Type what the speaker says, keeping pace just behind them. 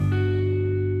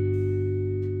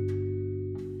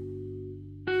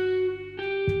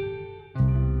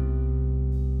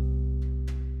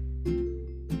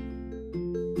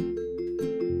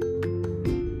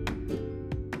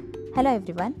Hello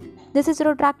everyone, this is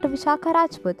Road Track to Vishakha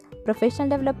Rajput, Professional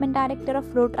Development Director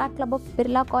of Road Track Club of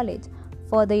Birla College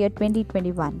for the year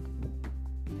 2021.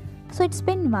 So it's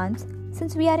been months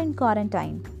since we are in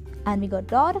quarantine and we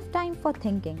got a lot of time for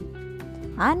thinking.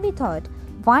 And we thought,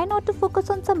 why not to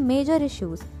focus on some major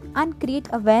issues and create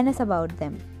awareness about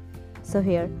them. So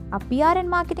here, our PR and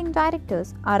marketing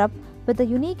directors are up with a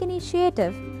unique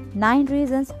initiative, 9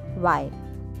 Reasons Why.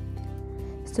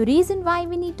 So reason why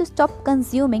we need to stop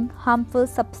consuming harmful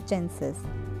substances,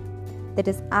 that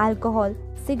is alcohol,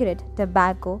 cigarette,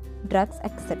 tobacco, drugs,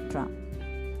 etc.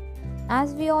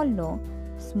 As we all know,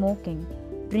 smoking,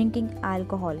 drinking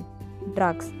alcohol,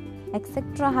 drugs,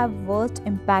 etc. have worst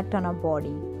impact on our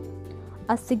body.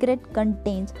 A cigarette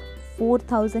contains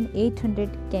 4,800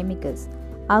 chemicals.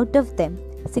 Out of them,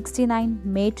 69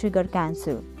 may trigger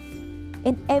cancer.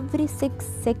 In every 6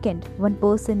 seconds, one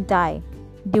person dies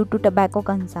due to tobacco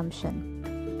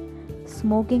consumption.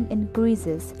 Smoking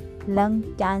increases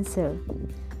lung cancer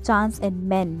chance in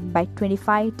men by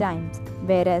 25 times,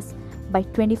 whereas by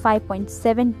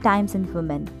 25.7 times in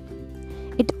women.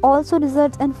 It also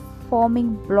results in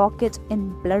forming blockage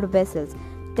in blood vessels,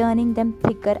 turning them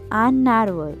thicker and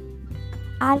narrower.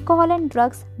 Alcohol and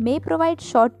drugs may provide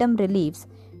short-term reliefs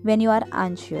when you are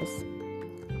anxious,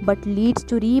 but leads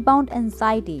to rebound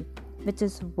anxiety, which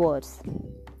is worse.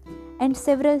 And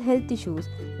several health issues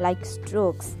like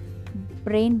strokes,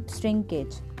 brain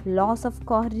shrinkage, loss of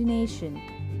coordination,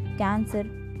 cancer,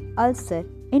 ulcer,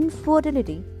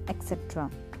 infertility,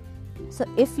 etc. So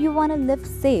if you want to live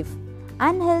safe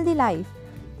and healthy life,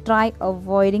 try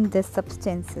avoiding these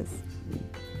substances.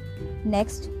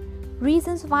 Next,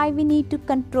 reasons why we need to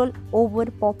control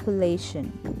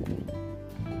overpopulation.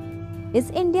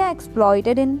 Is India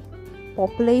exploited in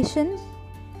population?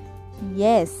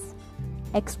 Yes.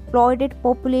 Exploited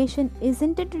population,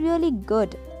 isn't it really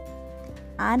good?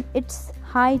 And it's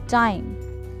high time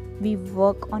we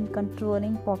work on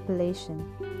controlling population.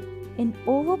 In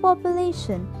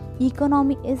overpopulation,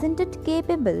 economy isn't it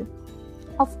capable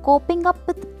of coping up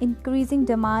with increasing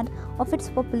demand of its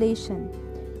population.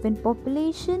 When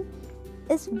population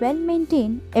is well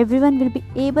maintained, everyone will be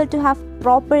able to have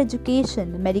proper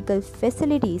education, medical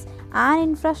facilities and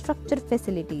infrastructure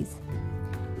facilities.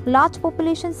 Large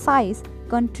population size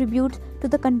contributes to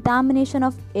the contamination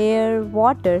of air,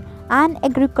 water and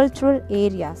agricultural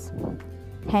areas.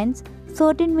 Hence,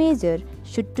 certain measures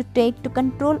should to take to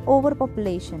control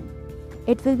overpopulation.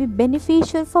 It will be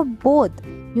beneficial for both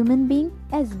human beings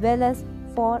as well as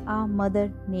for our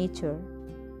mother nature.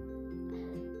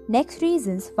 Next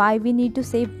reasons why we need to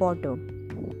save water.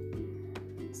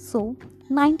 So,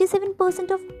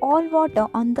 97% of all water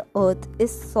on the earth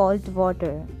is salt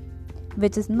water,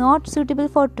 which is not suitable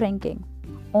for drinking.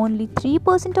 Only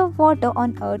 3% of water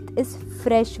on earth is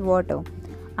fresh water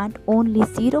and only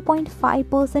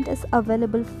 0.5% is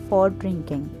available for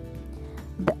drinking.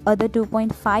 The other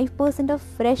 2.5% of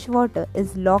fresh water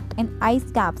is locked in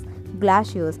ice caps,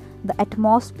 glaciers, the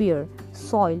atmosphere,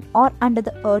 soil or under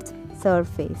the earth's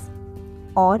surface,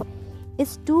 or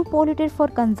is too polluted for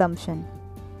consumption.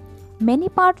 Many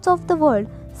parts of the world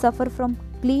suffer from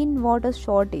clean water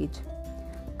shortage.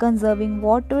 Conserving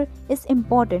water is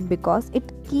important because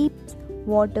it keeps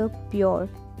water pure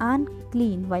and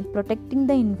clean while protecting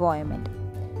the environment.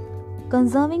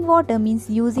 Conserving water means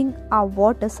using our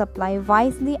water supply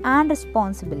wisely and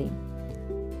responsibly.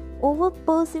 Over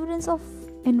perseverance of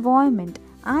environment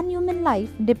and human life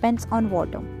depends on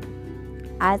water.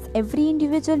 As every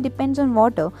individual depends on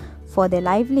water for their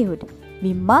livelihood,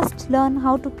 we must learn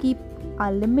how to keep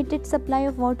our limited supply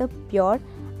of water pure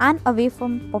and away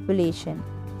from population.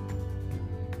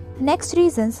 Next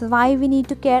reasons why we need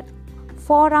to care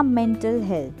for our mental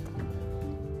health.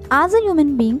 As a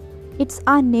human being, it's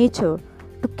our nature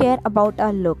to care about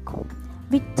our look.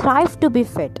 We thrive to be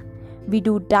fit. We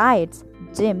do diets,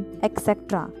 gym,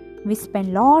 etc. We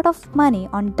spend lot of money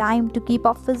on time to keep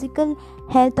our physical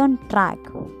health on track.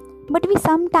 But we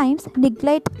sometimes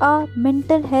neglect our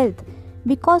mental health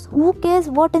because who cares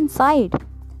what inside?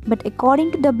 But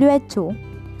according to WHO,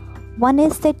 one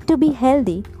is said to be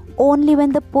healthy only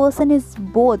when the person is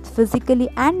both physically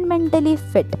and mentally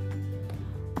fit.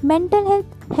 Mental health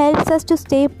helps us to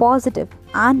stay positive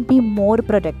and be more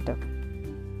productive.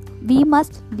 We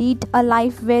must lead a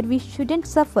life where we shouldn't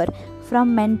suffer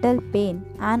from mental pain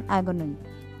and agony.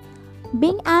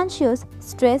 Being anxious,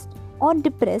 stressed, or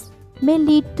depressed may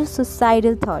lead to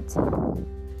suicidal thoughts.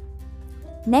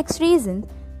 Next reason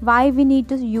why we need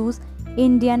to use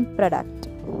Indian product.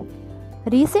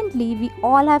 Recently, we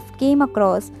all have came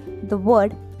across the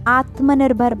word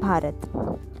Atmanirbhar Bharat.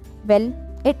 Well,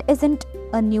 it isn't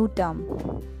a new term.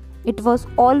 It was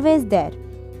always there.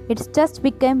 It's just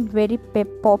become very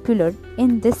popular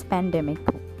in this pandemic.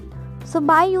 So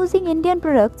by using Indian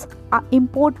products, our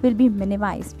import will be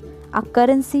minimized. Our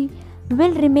currency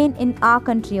will remain in our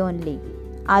country only.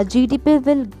 Our GDP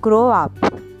will grow up.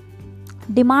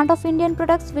 Demand of Indian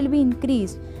products will be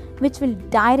increased, which will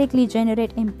directly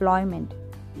generate employment.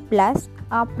 Plus,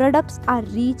 our products are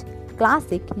rich,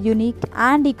 classic, unique,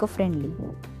 and eco-friendly.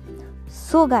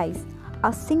 So guys,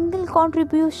 a single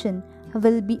contribution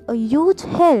will be a huge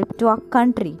help to our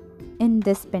country in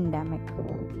this pandemic.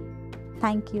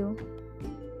 Thank you.